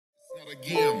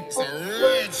Again, it's a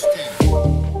rich thing.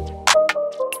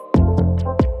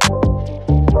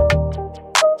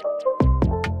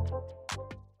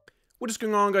 What is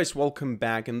going on, guys? Welcome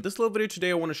back. In this little video today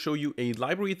I want to show you a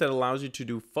library that allows you to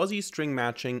do fuzzy string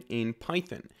matching in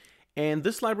Python. And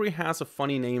this library has a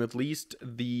funny name, at least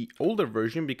the older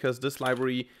version, because this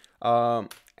library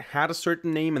had a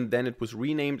certain name and then it was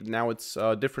renamed. Now it's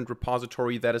a different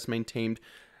repository that is maintained.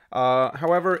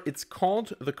 However,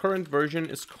 the current version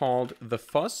is called the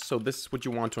fuzz, so this is what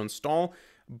you want to install.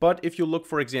 But if you look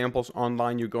for examples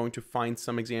online, you're going to find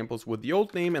some examples with the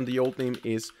old name, and the old name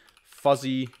is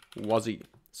Fuzzy Wuzzy.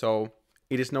 So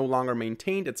it is no longer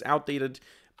maintained, it's outdated,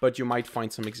 but you might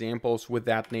find some examples with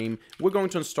that name. We're going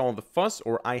to install the fuzz,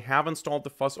 or I have installed the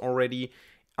fuzz already,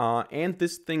 and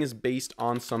this thing is based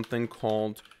on something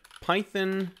called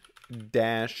Python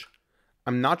dash,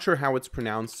 I'm not sure how it's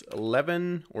pronounced,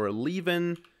 11 or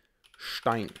 11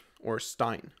 Stein or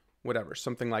Stein, whatever,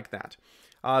 something like that.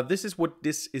 This is what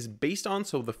this is based on.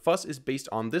 So the fuzz is based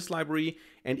on this library.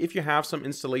 And if you have some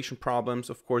installation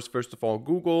problems, of course, first of all,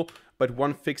 Google. But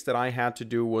one fix that I had to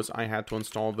do was I had to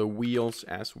install the wheels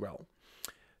as well.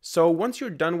 So once you're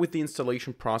done with the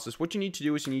installation process, what you need to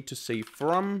do is you need to say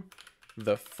from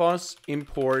the fuzz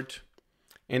import,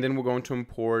 and then we're going to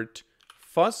import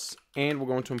fuzz, and we're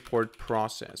going to import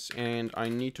process. And I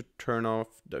need to turn off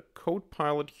the code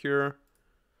pilot here.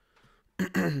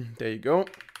 There you go.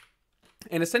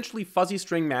 And essentially, fuzzy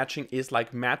string matching is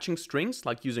like matching strings,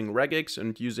 like using regex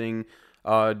and using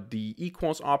the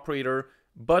equals operator,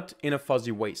 but in a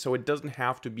fuzzy way. So it doesn't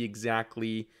have to be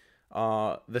exactly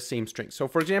the same string. So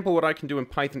for example, what I can do in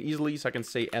Python easily is I can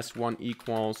say s1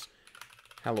 equals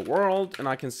hello world, and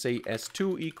I can say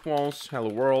s2 equals hello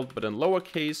world, but in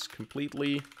lowercase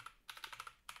completely.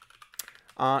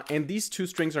 And these two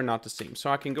strings are not the same. So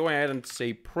I can go ahead and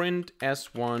say print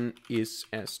s1 is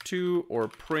s2 or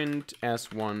print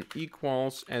s1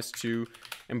 equals s2,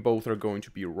 and both are going to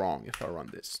be wrong if I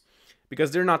run this, because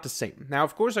they're not the same. Now,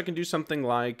 of course, I can do something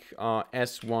like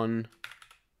s1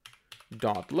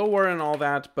 dot lower and all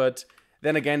that, but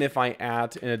then again, if I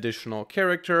add an additional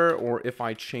character or if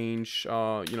I change,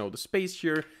 the space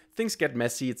here, things get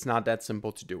messy. It's not that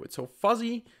simple to do it. So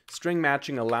fuzzy string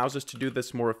matching allows us to do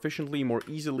this more efficiently, more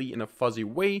easily in a fuzzy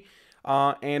way.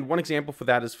 And one example for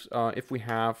that is if we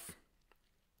have,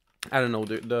 I don't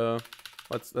know,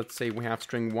 let's say we have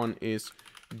string 1 is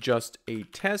just a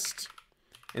test,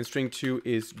 and string 2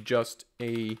 is just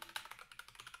a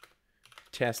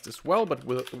test as well, but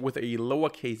with a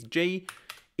lowercase j.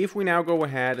 If we now go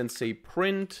ahead and say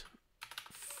print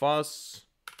fuzz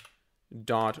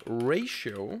dot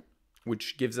ratio,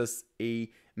 which gives us a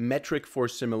metric for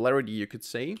similarity, you could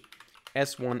say,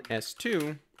 s1,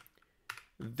 s2,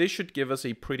 this should give us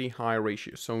a pretty high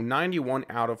ratio. So 91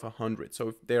 out of 100. So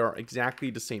if they are exactly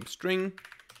the same string,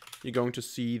 you're going to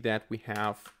see that we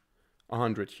have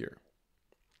 100 here.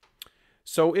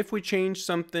 So if we change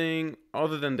something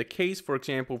other than the case, for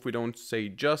example, if we don't say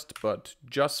just, but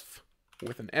justf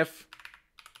with an F,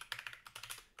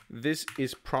 this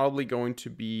is probably going to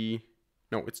be,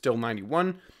 no, it's still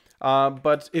 91.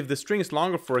 But if the string is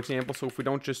longer, for example, so if we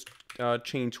don't just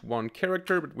change one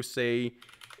character, but we say,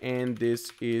 and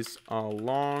this is a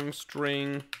long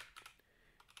string,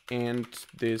 and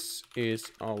this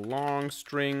is a long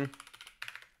string.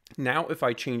 Now, if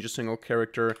I change a single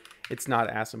character, it's not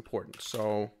as important.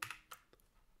 So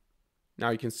now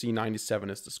you can see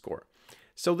 97 is the score.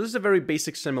 So this is a very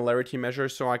basic similarity measure.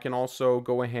 So I can also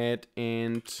go ahead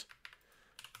and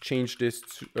change this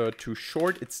to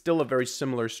short. It's still a very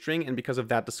similar string, and because of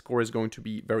that, the score is going to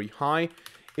be very high.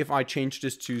 If I change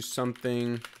this to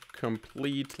something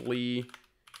completely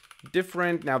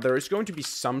different, now there is going to be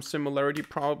some similarity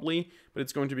probably, but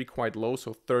it's going to be quite low,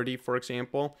 so 30, for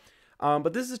example.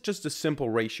 But this is just a simple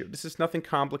ratio. This is nothing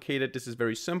complicated. This is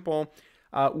very simple.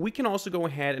 We can also go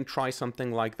ahead and try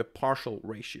something like the partial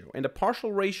ratio. And the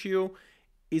partial ratio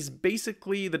is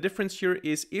basically, the difference here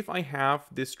is if I have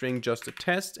this string just a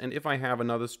test, and if I have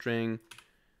another string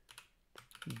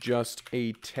just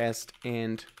a test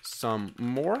and some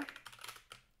more,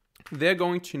 they're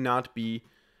going to not be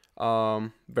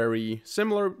very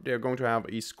similar. They're going to have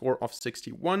a score of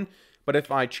 61. But if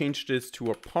I change this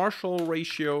to a partial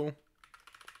ratio,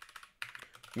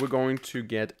 we're going to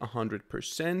get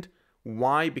 100%.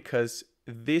 Why? Because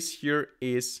this here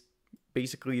is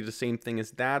basically the same thing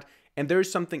as that. And there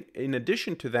is something in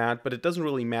addition to that, but it doesn't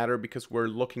really matter because we're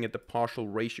looking at the partial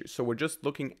ratio. So we're just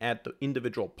looking at the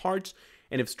individual parts.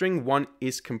 And if string 1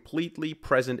 is completely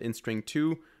present in string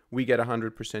 2, we get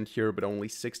 100% here, but only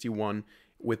 61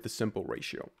 with the simple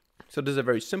ratio. So this is a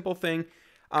very simple thing.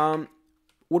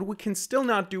 what we can still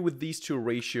not do with these two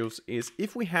ratios is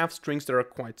if we have strings that are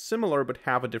quite similar but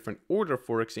have a different order,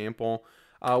 for example,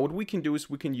 what we can do is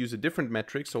we can use a different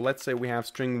metric. So let's say we have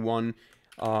string 1,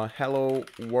 hello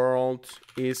world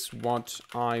is what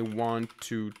I want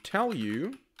to tell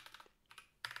you.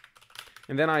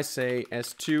 And then I say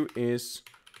S2 is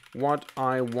what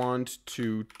I want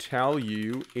to tell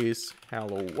you is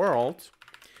hello world.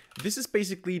 This is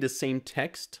basically the same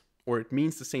text, or it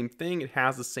means the same thing. It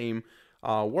has the same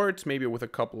words, maybe with a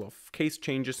couple of case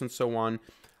changes and so on.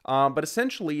 But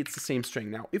essentially, it's the same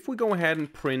string. Now, if we go ahead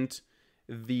and print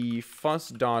the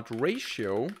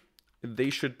fuzz.ratio, they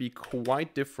should be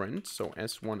quite different. So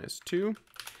S1, S2.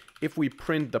 If we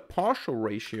print the partial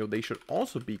ratio, they should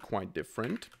also be quite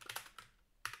different.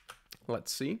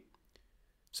 Let's see.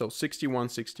 So 61,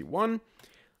 61.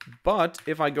 But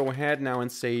if I go ahead now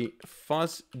and say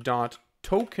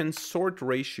fuzz.token sort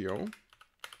ratio,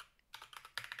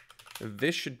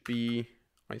 this should be,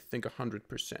 I think,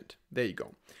 100%. There you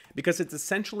go. Because it's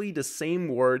essentially the same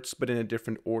words, but in a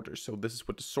different order. So this is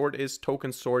what the sort is,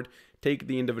 token sort. Take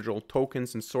the individual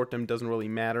tokens and sort them. Doesn't really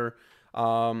matter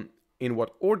in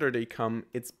what order they come.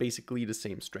 It's basically the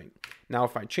same string. Now,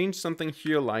 if I change something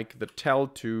here, like the tell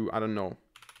to, I don't know,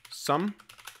 sum,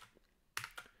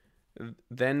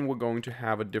 then we're going to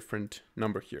have a different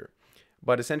number here.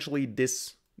 But essentially,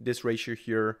 this ratio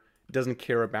here doesn't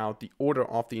care about the order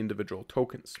of the individual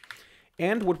tokens.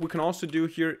 And what we can also do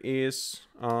here is,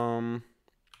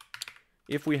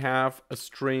 if we have a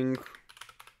string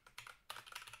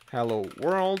hello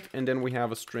world, and then we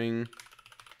have a string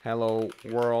hello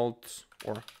world,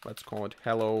 or let's call it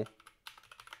hello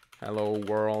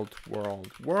world,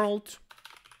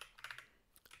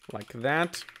 like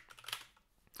that.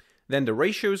 Then the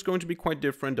ratio is going to be quite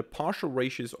different. The partial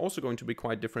ratio is also going to be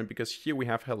quite different because here we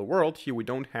have hello world. Here we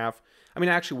don't have, I mean,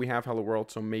 actually we have hello world,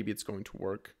 so maybe it's going to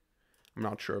work. I'm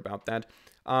not sure about that.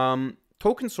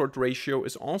 Token sort ratio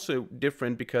is also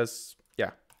different because,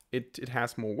 yeah, it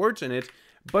has more words in it,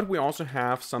 but we also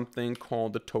have something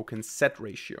called the token set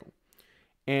ratio.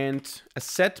 And a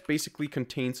set basically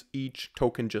contains each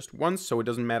token just once, so it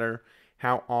doesn't matter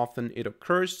how often it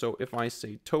occurs. So if I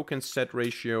say token set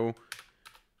ratio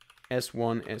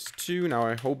S1, S2. Now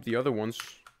I hope the other ones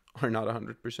are not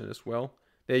 100% as well.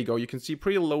 There you go. You can see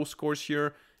pretty low scores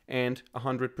here and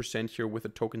 100% here with the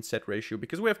token set ratio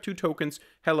because we have two tokens,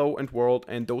 hello and world,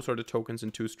 and those are the tokens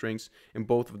in two strings, in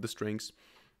both of the strings.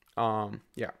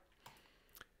 Yeah.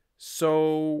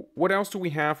 So what else do we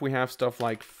have? We have stuff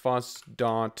like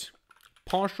fuzz.partial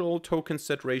token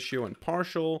set ratio and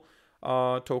partial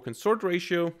token sort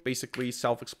ratio, basically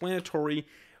self-explanatory.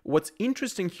 What's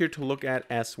interesting here to look at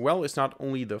as well is not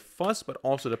only the fuzz, but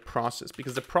also the process,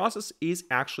 because the process is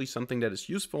actually something that is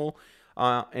useful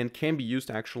and can be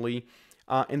used actually.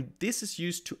 And this is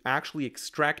used to actually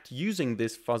extract using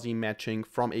this fuzzy matching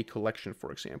from a collection,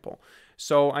 for example.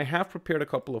 So I have prepared a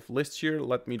couple of lists here.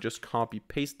 Let me just copy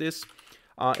paste this.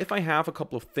 If I have a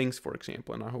couple of things, for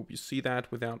example, and I hope you see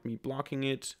that without me blocking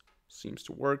it, seems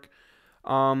to work.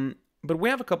 But we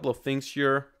have a couple of things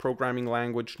here: programming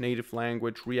language, native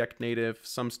language, React Native,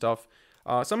 some stuff.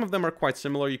 Some of them are quite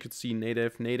similar. You could see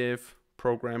native,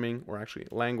 programming, or actually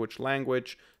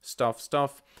language,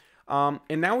 stuff.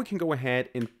 And now we can go ahead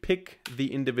and pick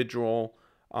the individual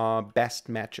best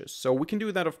matches. So we can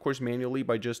do that, of course, manually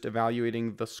by just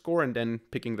evaluating the score and then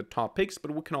picking the top picks, but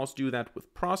we can also do that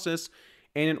with process.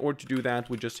 And in order to do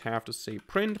that, we just have to say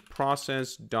print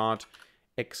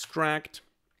process.extract.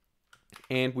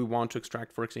 And we want to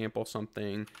extract, for example,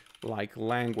 something like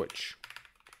language.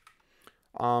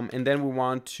 And then we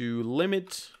want to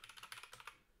limit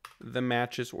the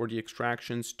matches or the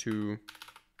extractions to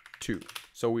 2.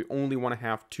 So we only want to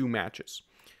have 2 matches.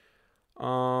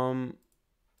 Why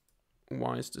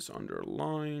is this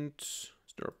underlined? Is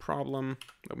there a problem?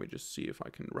 Let me just see if I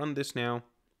can run this now.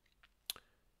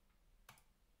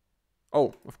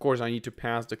 Oh, of course, I need to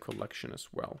pass the collection as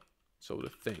well. So the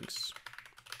things.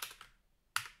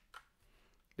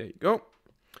 There you go.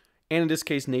 And in this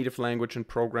case, native language and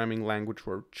programming language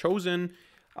were chosen.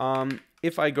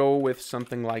 If I go with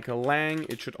something like a lang,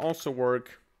 it should also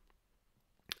work.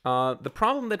 The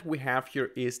problem that we have here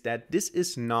is that this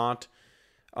is not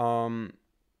AI.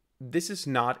 This is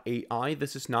not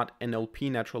NLP,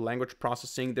 natural language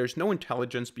processing. There's no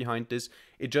intelligence behind this.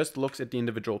 It just looks at the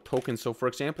individual tokens. So for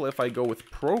example, if I go with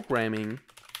programming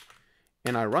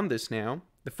and I run this now,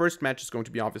 the first match is going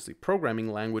to be obviously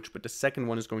programming language, but the second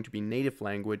one is going to be native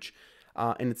language.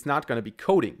 And it's not going to be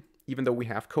coding, even though we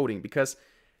have coding, because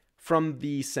From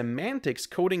the semantics,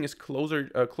 coding is closer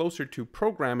to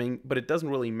programming, but it doesn't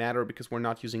really matter because we're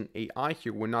not using AI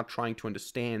here. We're not trying to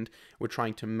understand, we're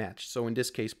trying to match. So in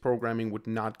this case, programming would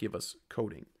not give us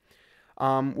coding.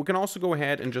 We can also go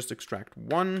ahead and just extract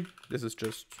one. This is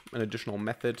just an additional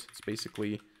method. It's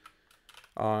basically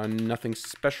nothing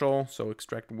special. So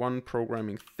extract one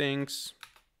programming things.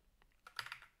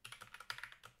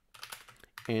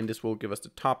 And this will give us the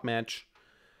top match.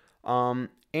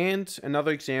 And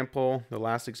another example, the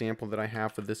last example that I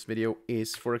have for this video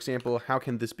is, for example, how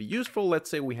can this be useful? Let's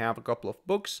say we have a couple of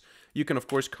books. You can, of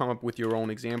course, come up with your own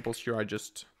examples. Here I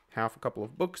just have a couple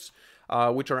of books,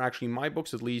 which are actually my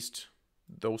books. At least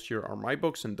those here are my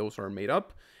books and those are made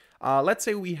up. Let's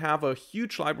say we have a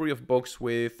huge library of books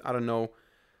with, I don't know,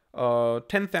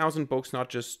 10,000 books, not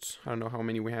just, I don't know how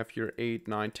many we have here, 8,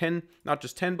 9, 10, not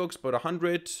just 10 books, but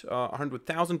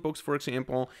 100,000 books, for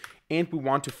example, and we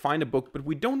want to find a book, but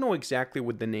we don't know exactly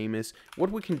what the name is.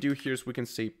 What we can do here is we can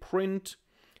say print,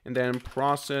 and then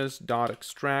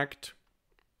process.extract,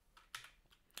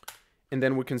 and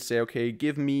then we can say, okay,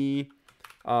 give me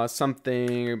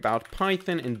something about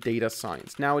Python and data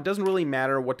science. Now, it doesn't really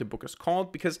matter what the book is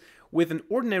called, because with an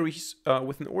ordinary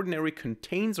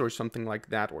contains or something like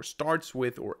that, or starts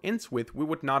with or ends with, we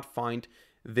would not find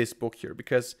this book here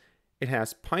because it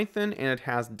has Python and it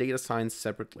has data science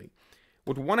separately.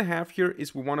 What we want to have here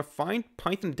is we want to find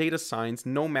Python data science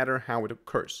no matter how it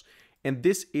occurs. And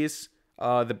this is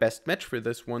the best match for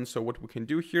this one. So what we can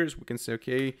do here is we can say,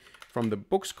 okay, from the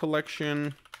books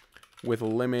collection, with a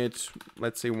limit,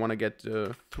 let's say we want to get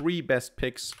 3 best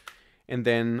picks, and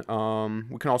then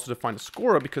we can also define a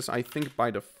scorer, because I think by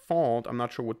default, I'm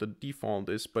not sure what the default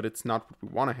is, but it's not what we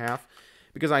want to have,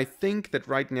 because I think that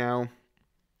right now,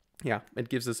 yeah, it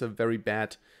gives us a very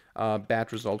bad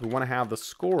result. We want to have the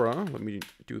scorer. Let me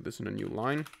do this in a new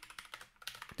line.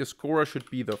 The scorer should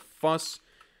be the fuzz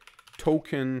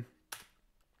token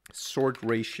sort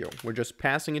ratio. We're just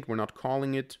passing it, we're not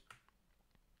calling it,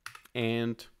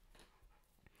 and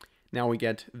now we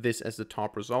get this as the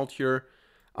top result here.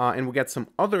 And we get some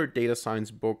other data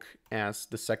science book as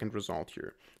the second result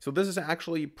here. So this is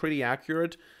actually pretty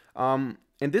accurate. And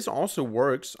this also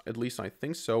works, at least I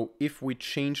think so, if we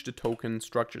change the token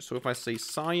structure. So if I say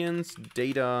science,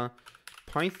 data,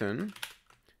 Python,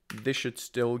 this should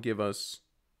still give us,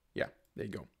 yeah, there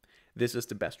you go. This is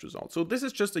the best result. So this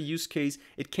is just a use case.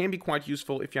 It can be quite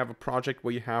useful if you have a project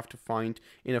where you have to find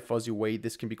in a fuzzy way.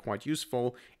 This can be quite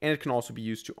useful, and it can also be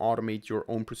used to automate your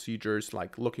own procedures,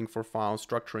 like looking for files,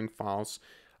 structuring files,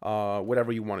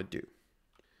 whatever you want to do.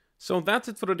 So that's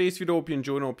it for today's video. Hope you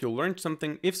enjoyed and hope you learned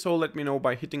something. If so, let me know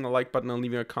by hitting the like button and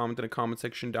leaving a comment in the comment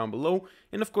section down below.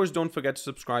 And of course, don't forget to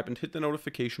subscribe and hit the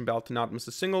notification bell to not miss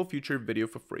a single future video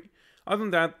for free. Other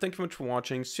than that, thank you very much for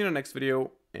watching. See you in the next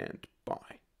video, and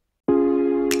bye.